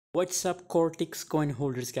What's up, Cortex coin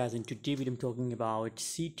holders, guys? In today's video I'm talking about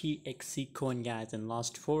ctxc coin, guys, and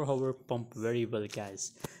last 4 hour pump very well,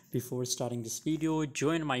 guys. Before starting this video,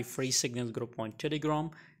 join my free signal group on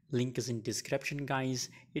Telegram. Link is in description, guys.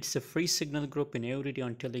 It's a free signal group, and every day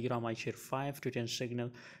on Telegram I share 5 to 10 signal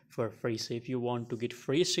for free. So if you want to get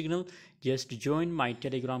free signal, just join my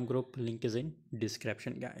Telegram group. Link is in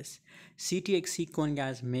description, guys. ctxc coin,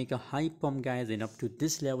 guys, make a high pump, guys, and up to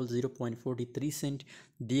this level 0.43 cent.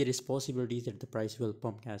 There is possibility that the price will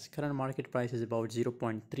pump, guys. Current market price is about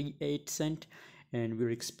 0.38 cent, and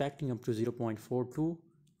we're expecting up to 0.42,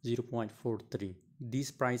 0.43.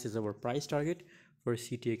 This price is our price target for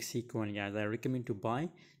ctxc coin, guys. I recommend to buy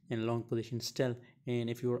and long position still,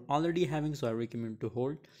 and if you are already having, so I recommend to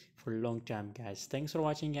hold for long time, guys. Thanks for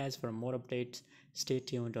watching, guys. For more updates, stay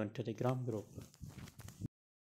tuned on Telegram group.